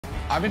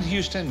I'm in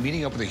Houston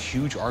meeting up with a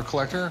huge art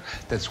collector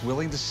that's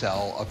willing to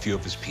sell a few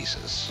of his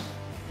pieces.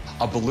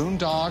 A balloon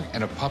dog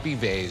and a puppy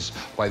vase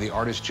by the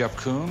artist Jeff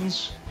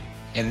Koons,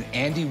 and an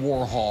Andy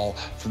Warhol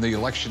from the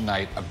election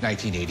night of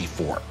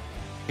 1984.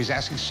 He's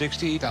asking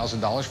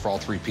 $60,000 for all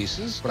three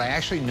pieces, but I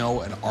actually know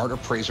an art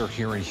appraiser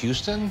here in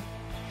Houston.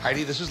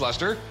 Heidi, this is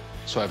Lester.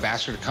 So I've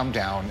asked her to come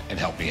down and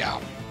help me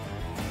out.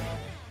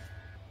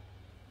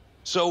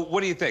 So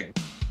what do you think?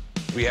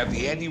 We have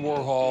the Andy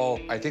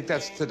Warhol, I think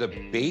that's the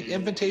debate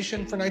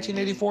invitation for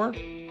 1984.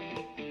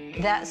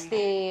 That's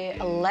the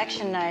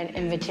election night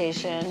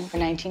invitation for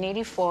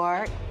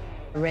 1984.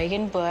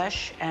 Reagan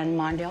Bush and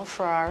Mondale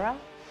Ferrara.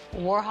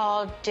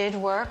 Warhol did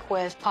work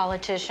with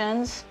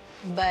politicians,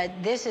 but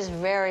this is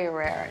very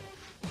rare.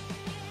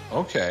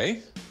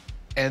 Okay.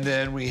 And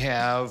then we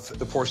have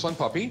the porcelain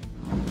puppy.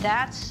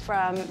 That's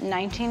from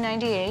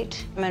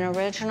 1998, an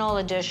original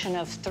edition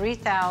of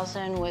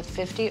 3,000 with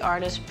 50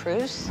 artist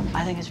proofs.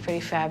 I think it's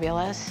pretty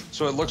fabulous.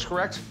 So it looks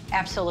correct?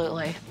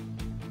 Absolutely.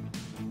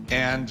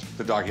 And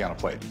the doggy on a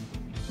plate.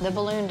 The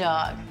balloon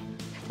dog.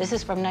 This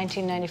is from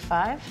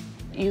 1995.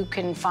 You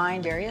can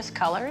find various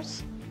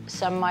colors.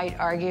 Some might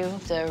argue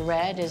the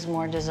red is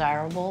more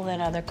desirable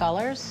than other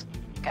colors.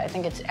 I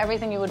think it's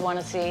everything you would want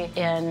to see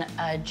in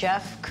a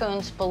Jeff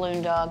Koons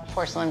balloon dog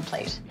porcelain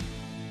plate.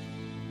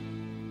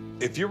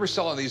 If you were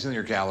selling these in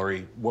your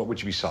gallery, what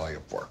would you be selling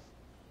them for?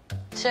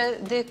 So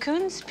the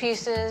Koons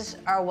pieces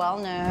are well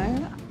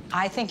known.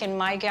 I think in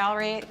my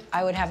gallery,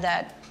 I would have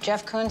that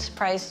Jeff Koons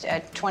priced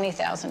at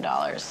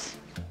 $20,000.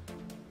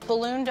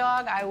 Balloon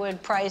dog, I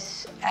would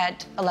price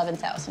at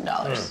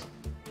 $11,000.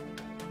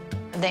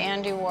 The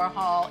Andy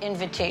Warhol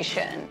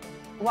invitation.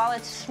 While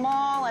it's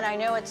small, and I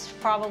know it's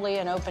probably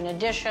an open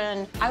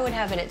edition, I would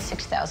have it at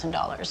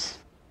 $6,000.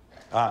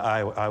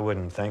 I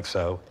wouldn't think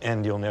so.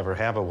 And you'll never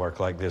have a work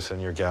like this in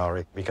your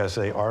gallery because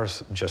they are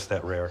just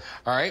that rare.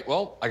 All right,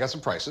 well, I got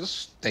some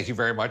prices. Thank you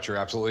very much. You're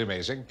absolutely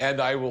amazing. And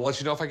I will let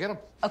you know if I get them.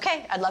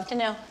 Okay, I'd love to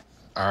know.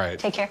 All right.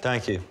 Take care.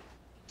 Thank you.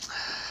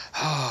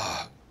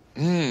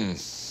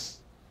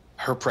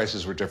 Her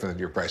prices were different than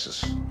your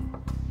prices.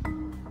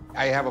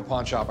 I have a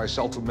pawn shop. I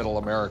sell to Middle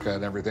America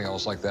and everything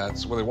else like that.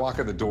 So when they walk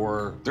in the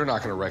door, they're not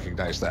going to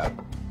recognize that.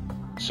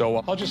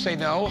 So I'll just say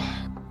no.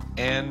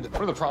 And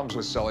one of the problems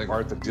with selling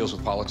art that deals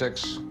with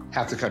politics,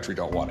 half the country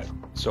don't want it.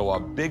 So a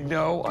big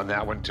no on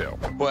that one, too.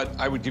 But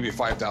I would give you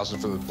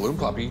 $5,000 for the balloon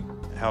puppy.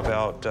 How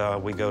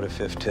about we go to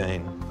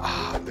 15?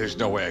 There's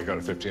no way I go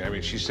to 15. I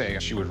mean, she's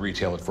saying she would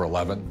retail it for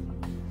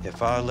 11.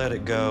 If I let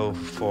it go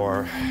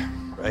for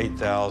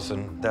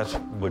 8,000, that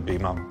would be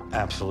my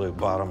absolute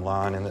bottom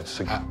line, and it's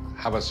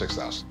how about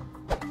 6,000?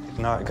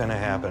 Not going to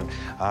happen.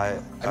 I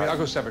mean, I'll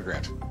go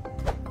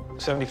 $7,000.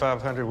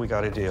 7,500, we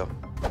got a deal.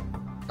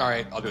 All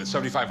right, I'll do it.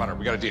 7,500.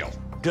 We got a deal.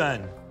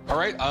 Done. All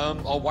right,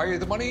 I'll wire you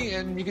the money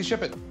and you can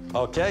ship it.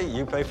 Okay,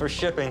 you pay for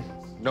shipping.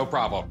 No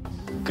problem.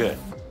 Good.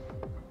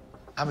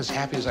 I'm as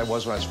happy as I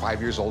was when I was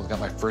 5 years old and got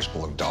my first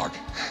balloon dog.